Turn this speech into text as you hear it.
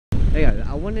yeah,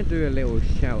 I want to do a little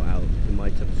shout out to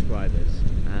my subscribers,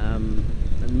 and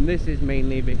this is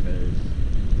mainly because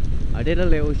I did a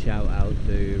little shout out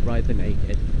to Ride the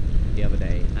Naked the other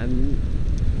day, and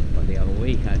well, the other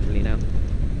week actually now,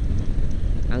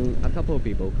 and a couple of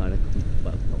people kind of,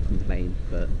 well, not complained,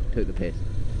 but took the piss,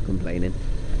 complaining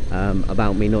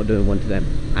about me not doing one to them,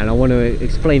 and I want to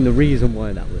explain the reason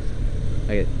why that was.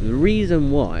 Okay, the reason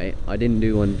why I didn't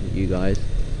do one to you guys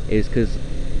is because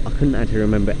I couldn't actually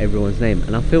remember everyone's name,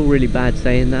 and I feel really bad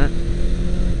saying that,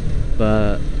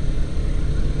 but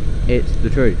it's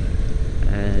the truth,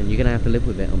 and you're gonna have to live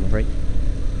with it, I'm afraid.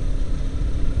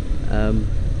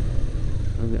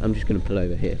 I'm just gonna pull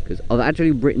over here because I've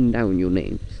actually written down your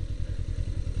names.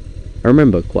 I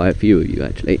remember quite a few of you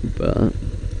actually, but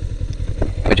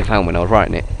which I found when I was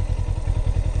writing it,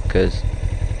 because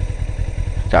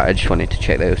sorry, I just wanted to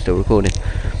check they were still recording.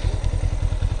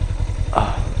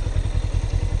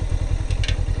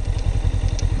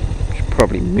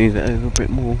 Probably move it over a bit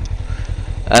more.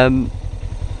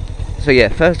 So yeah,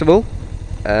 first of all,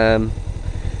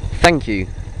 thank you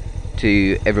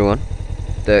to everyone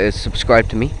that has subscribed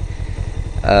to me,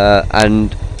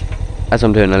 and as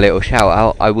I'm doing a little shout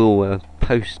out, I will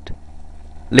post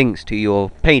links to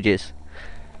your pages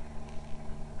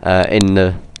in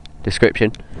the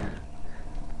description.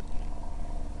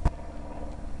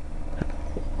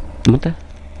 What the?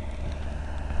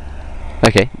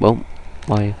 Okay, well,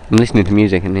 I'm listening to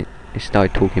music and it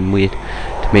started talking weird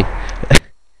to me.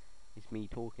 It's me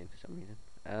talking for some reason.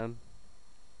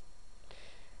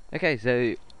 Okay,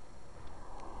 so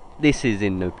this is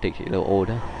in no particular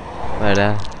order, but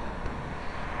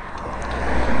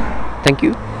thank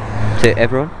you to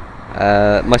everyone.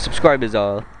 My subscribers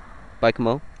are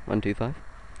BikeMole125.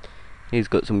 He's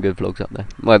got some good vlogs up there.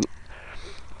 Well,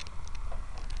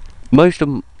 most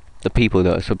of the people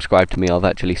that are subscribed to me I've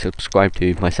actually subscribed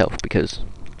to myself, because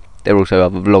they're also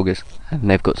other vloggers and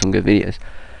they've got some good videos.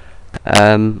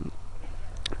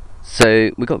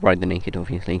 So we got Ride the Naked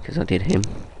obviously because I did him.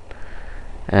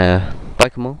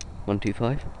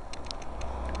 BikeMole125.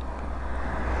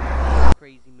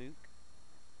 Crazy Mook.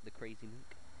 The Crazy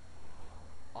Mook.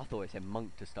 I thought it said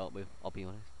Monk to start with, I'll be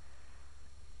honest.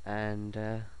 And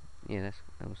yeah,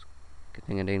 that was a good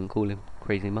thing I didn't call him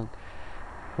Crazy Monk.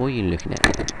 What are you looking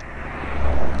at?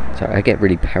 Sorry, I get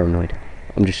really paranoid.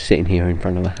 I'm just sitting here in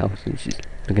front of a house and she's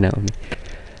looking out at me.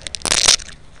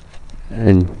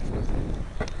 And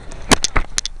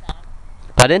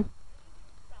pardon?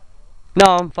 No,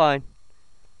 I'm fine.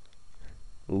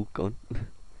 Oh, gone.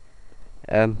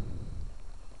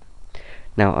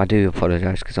 Now I do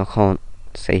apologise because I can't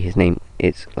say his name.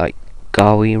 It's like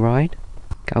Gawi Ride.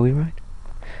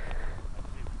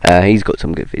 He's got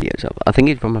some good videos up. I think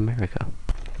he's from America.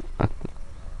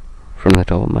 From the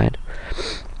top of my head.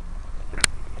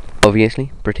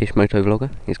 Obviously, British moto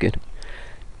vlogger. He's good.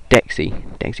 Dexy.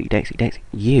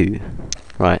 You,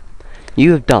 right?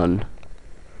 You have done,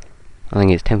 I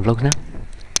think it's 10 vlogs now,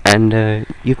 and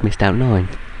you've missed out 9.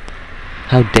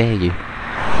 How dare you?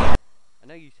 I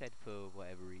know you said for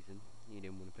whatever reason you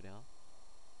didn't want to put it up.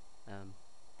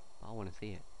 I want to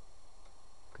see it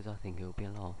because I think it'll be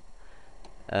a laugh.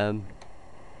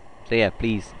 So yeah,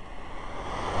 please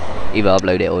either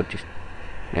upload it or just,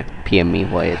 you know, PM me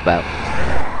what it's about.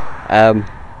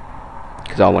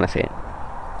 Because I want to see it.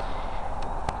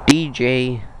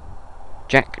 DJ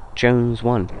Jack Jones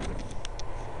 1.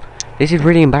 This is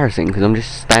really embarrassing because I'm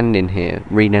just standing here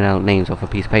reading out names off a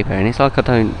piece of paper and it's like I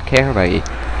don't care about you.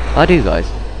 I do,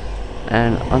 guys.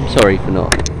 And I'm sorry for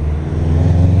not.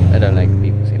 I don't like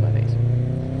people see my face.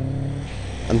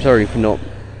 I'm sorry for not.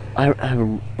 I have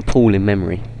a appalling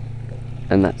memory,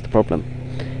 and that's the problem.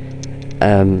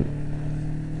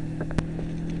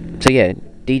 So yeah,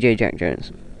 DJ Jack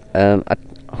Jones. I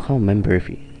can't remember if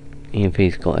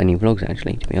he's got any vlogs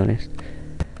actually, to be honest.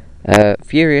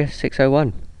 Furious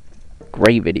 601.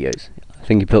 Great videos. I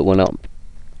think he put one up.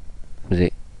 Was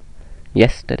it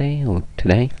yesterday or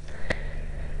today?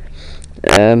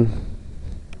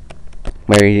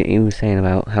 Where he was saying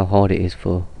about how hard it is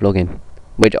for vlogging,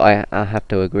 which I have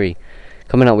to agree.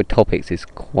 Coming up with topics is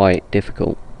quite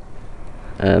difficult.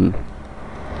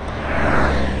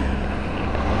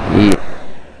 Yeah,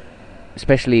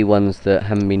 especially ones that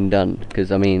haven't been done,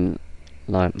 because I mean,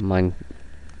 like my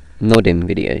nodding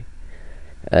video,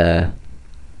 Ride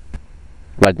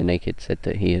the Naked said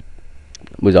that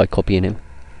was I copying him,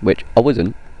 which I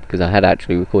wasn't, because I had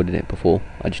actually recorded it before,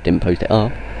 I just didn't post it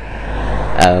up.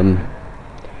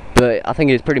 But I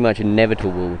think it's pretty much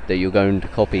inevitable that you're going to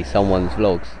copy someone's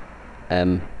vlogs,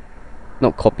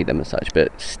 not copy them as such,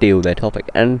 but steal their topic.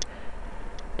 And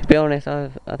To be honest, I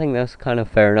think that's kind of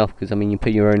fair enough, because I mean you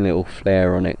put your own little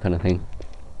flair on it, kind of thing.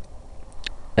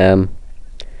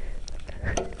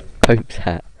 Pope's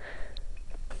hat.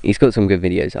 He's got some good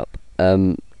videos up.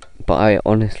 But I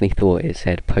honestly thought it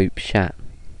said Pope Shat,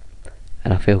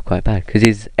 and I feel quite bad because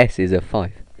his S is a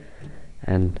 5,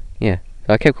 and yeah,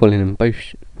 so I kept calling him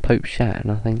Pope Shat,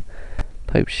 and I think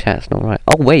Pope Shat's not right.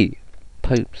 Oh wait,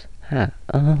 Pope's hat.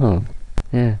 Oh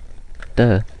yeah,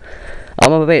 duh.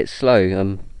 I'm a bit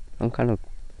slow. I'm kind of a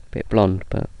bit blonde,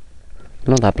 but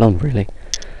I'm not that blonde really.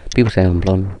 People say I'm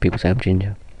blonde. People say I'm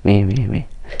ginger. Me.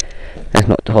 That's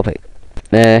not the topic.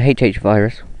 HH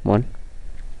Virus 1.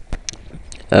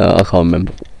 I can't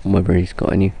remember whether he's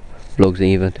got any vlogs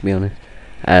either, to be honest.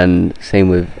 And same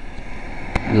with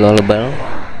Lullabelle,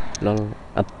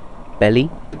 Belly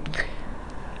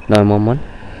 911.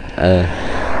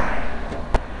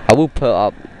 I will put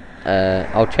up.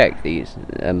 I'll check these.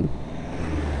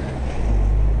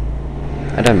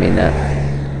 I don't mean that.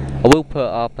 I will put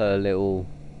up a little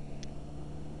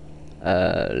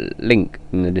link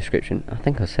in the description. I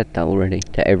think I said that already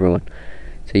to everyone,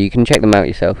 so you can check them out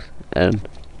yourselves. And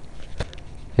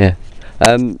yeah,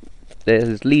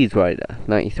 there's Leeds Rider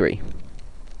 93,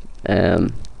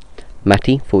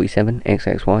 Matty 47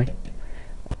 XXY.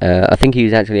 I think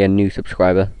he's actually a new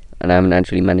subscriber, and I haven't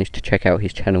actually managed to check out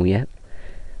his channel yet.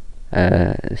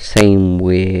 Same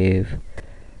with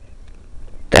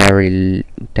Daryl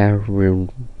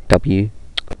W.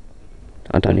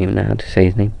 I don't even know how to say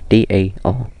his name.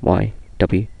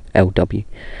 DARYWLW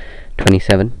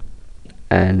 27,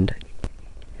 and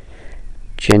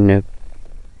Jenna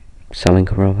something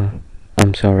or other.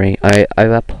 I'm sorry. I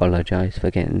apologise for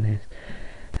getting this.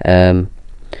 I've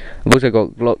also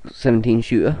got Glock 17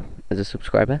 Shooter as a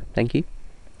subscriber. Thank you.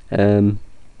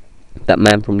 That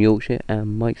man from Yorkshire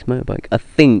and Mike's Motorbike. I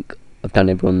think I've done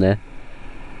everyone there.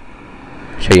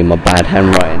 Show you my bad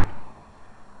handwriting.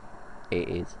 It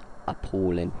is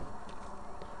appalling.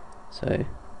 So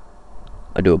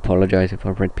I do apologise if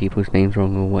I've read people's names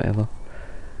wrong or whatever.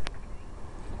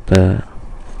 But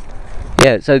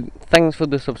yeah, so thanks for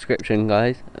the subscription,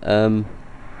 guys. Like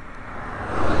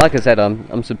I said,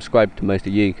 I'm subscribed to most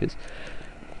of you because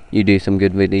you do some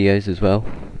good videos as well.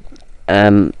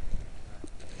 I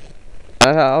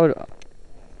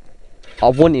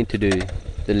wanted to do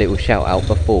the little shout out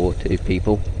before to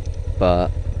people, but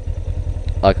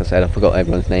like I said, I forgot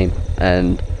everyone's name,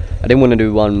 and I didn't want to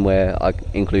do one where I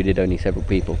included only several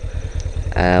people.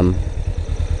 So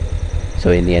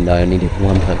in the end I only did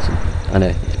one person. I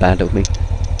know, it's bad of me,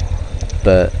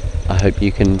 but I hope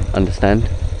you can understand.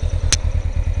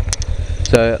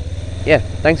 So yeah,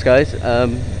 thanks guys. I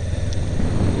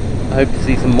hope to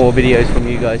see some more videos from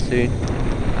you guys soon,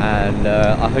 and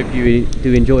I hope you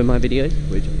do enjoy my videos,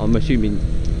 which I'm assuming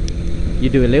you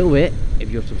do a little bit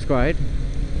if you're subscribed.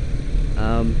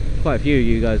 Quite a few of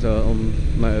you guys are on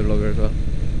motovlogger as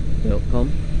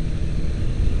well.com,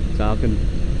 so I can,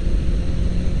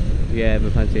 if you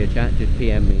ever fancy a chat, just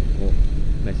PM me or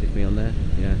message me on there,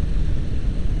 you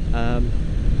know.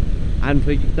 And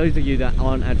for those of you that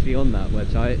aren't actually on that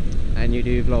website and you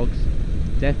do vlogs,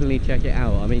 definitely check it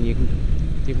out. I mean, you can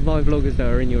find vloggers that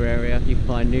are in your area, you can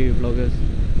find new vloggers.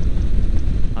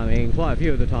 I mean, quite a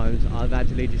few of the times I've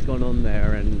actually just gone on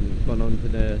there and gone on to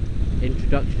the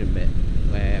introduction bit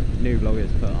where new vloggers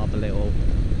put up a little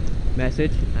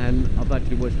message, and I've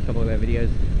actually watched a couple of their videos,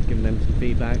 given them some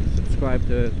feedback, subscribed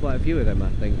to quite a few of them I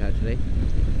think actually.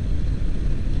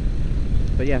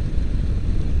 But yeah,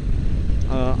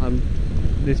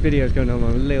 this video is going on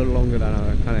a little longer than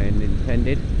I kind of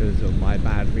intended because of my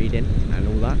bad reading and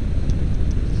all that.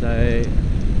 So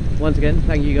once again,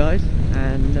 thank you guys,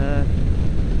 and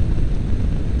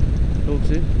talk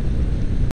soon.